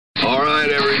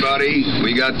everybody.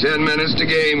 We got 10 minutes to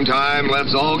game time.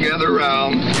 Let's all gather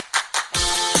round.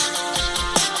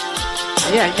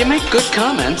 Yeah, you make good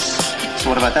comments. So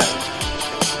what about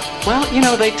that? Well, you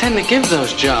know, they tend to give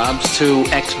those jobs to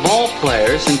ex-ball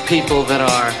players and people that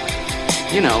are,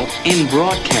 you know, in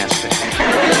broadcasting.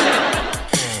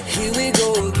 Here we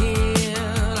go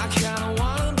again. I kinda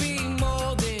wanna be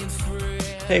more than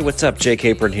friends. Hey, what's up? Jay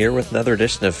Capron here with another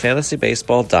edition of Fantasy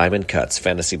Baseball Diamond Cuts,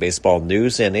 fantasy baseball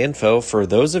news and info for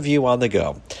those of you on the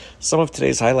go. Some of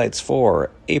today's highlights for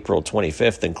April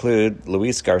 25th include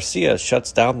Luis Garcia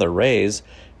shuts down the Rays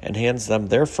and hands them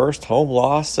their first home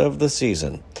loss of the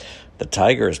season. The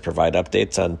Tigers provide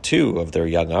updates on two of their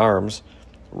young arms.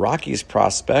 Rockies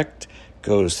prospect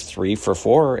goes 3 for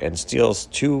 4 and steals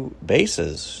 2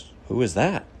 bases. Who is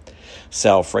that?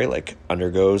 Sal Frelick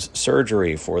undergoes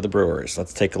surgery for the Brewers.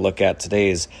 Let's take a look at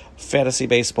today's Fantasy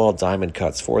Baseball Diamond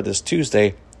Cuts for this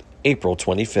Tuesday, April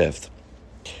 25th.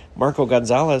 Marco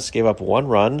Gonzalez gave up 1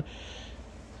 run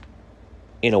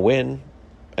in a win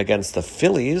against the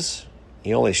Phillies.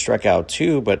 He only struck out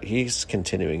 2, but he's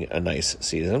continuing a nice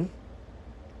season.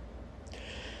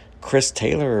 Chris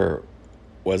Taylor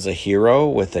was a hero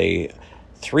with a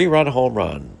 3-run home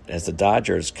run as the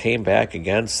Dodgers came back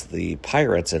against the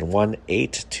Pirates and won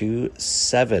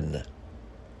 8-7.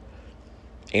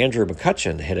 Andrew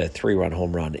McCutchen hit a 3-run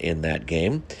home run in that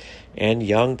game. And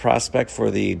young prospect for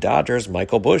the Dodgers,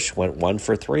 Michael Busch, went 1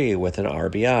 for 3 with an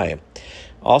RBI.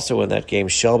 Also in that game,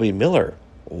 Shelby Miller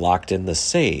locked in the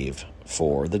save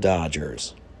for the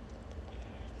Dodgers.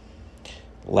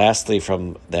 Lastly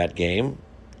from that game,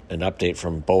 an update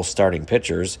from both starting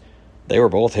pitchers. They were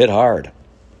both hit hard.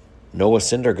 Noah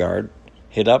Syndergaard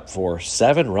hit up for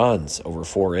 7 runs over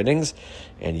 4 innings,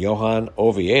 and Johan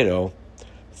Oviedo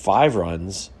 5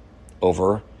 runs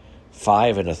over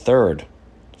 5 1/3.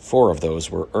 4 of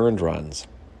those were earned runs.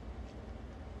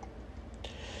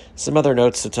 Some other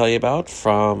notes to tell you about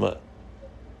from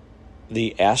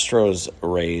the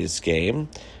Astros-Rays game.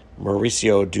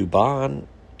 Mauricio Dubon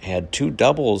had 2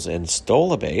 doubles and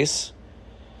stole a base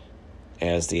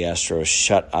as the Astros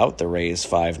shut out the Rays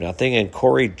 5-0, and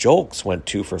Corey Julks went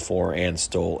 2 for 4 and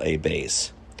stole a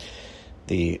base.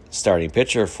 The starting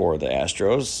pitcher for the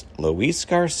Astros, Luis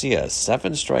Garcia,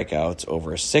 7 strikeouts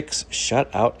over 6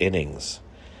 shutout innings.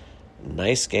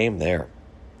 Nice game there.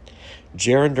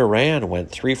 Jarren Duran went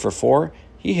 3 for 4.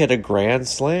 He hit a grand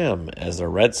slam as the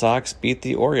Red Sox beat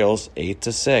the Orioles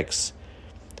 8-6.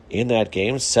 In that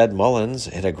game, Sed Mullins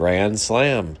hit a grand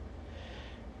slam.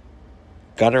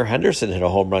 Gunnar Henderson hit a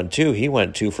home run too. He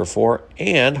went 2 for 4,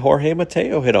 and Jorge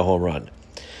Mateo hit a home run.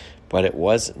 But it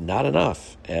was not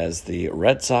enough as the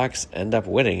Red Sox end up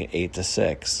winning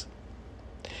 8-6.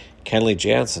 Kenley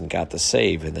Jansen got the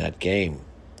save in that game,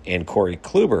 and Corey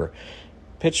Kluber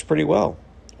pitched pretty well.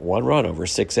 1 run over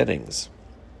 6 innings.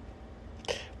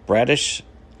 Bradish,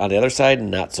 on the other side,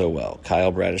 not so well.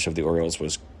 Kyle Bradish of the Orioles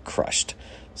was crushed.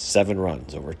 7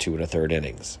 runs over 2 1/3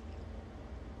 innings.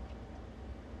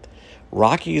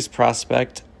 Rockies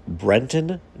prospect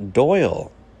Brenton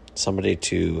Doyle, somebody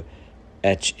to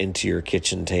etch into your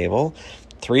kitchen table.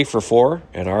 3 for 4,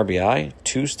 an RBI,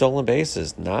 2 stolen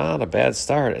bases. Not a bad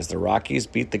start as the Rockies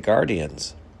beat the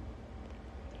Guardians.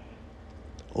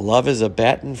 Love is a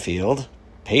Battenfield.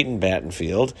 Peyton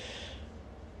Battenfield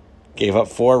gave up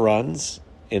 4 runs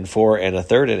in 4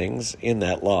 1/3 innings in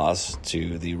that loss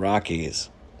to the Rockies.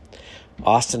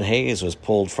 Austin Hayes was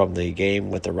pulled from the game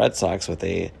with the Red Sox with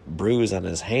a bruise on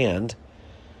his hand.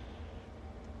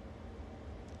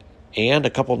 And a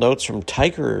couple notes from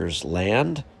Tigers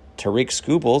land. Tariq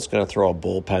Skubal's going to throw a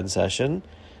bullpen session.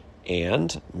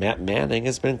 And Matt Manning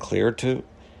has been cleared to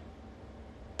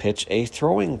pitch a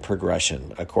throwing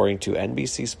progression, according to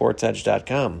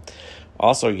NBCSportsEdge.com.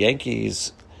 Also,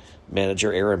 Yankees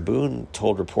manager Aaron Boone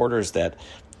told reporters that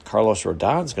Carlos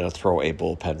Rodon's going to throw a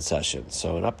bullpen session.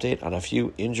 So an update on a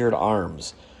few injured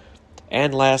arms.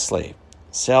 And lastly,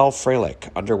 Sal Frelick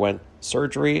underwent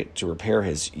surgery to repair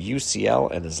his UCL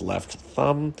and his left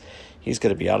thumb. He's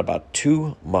going to be out about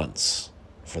 2 months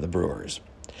for the Brewers.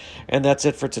 And that's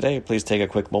it for today. Please take a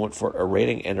quick moment for a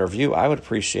rating and review. I would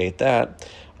appreciate that.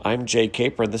 I'm Jay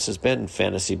Capron. This has been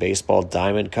Fantasy Baseball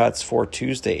Diamond Cuts for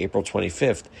Tuesday, April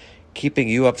 25th, keeping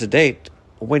you up to date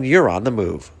when you're on the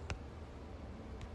move.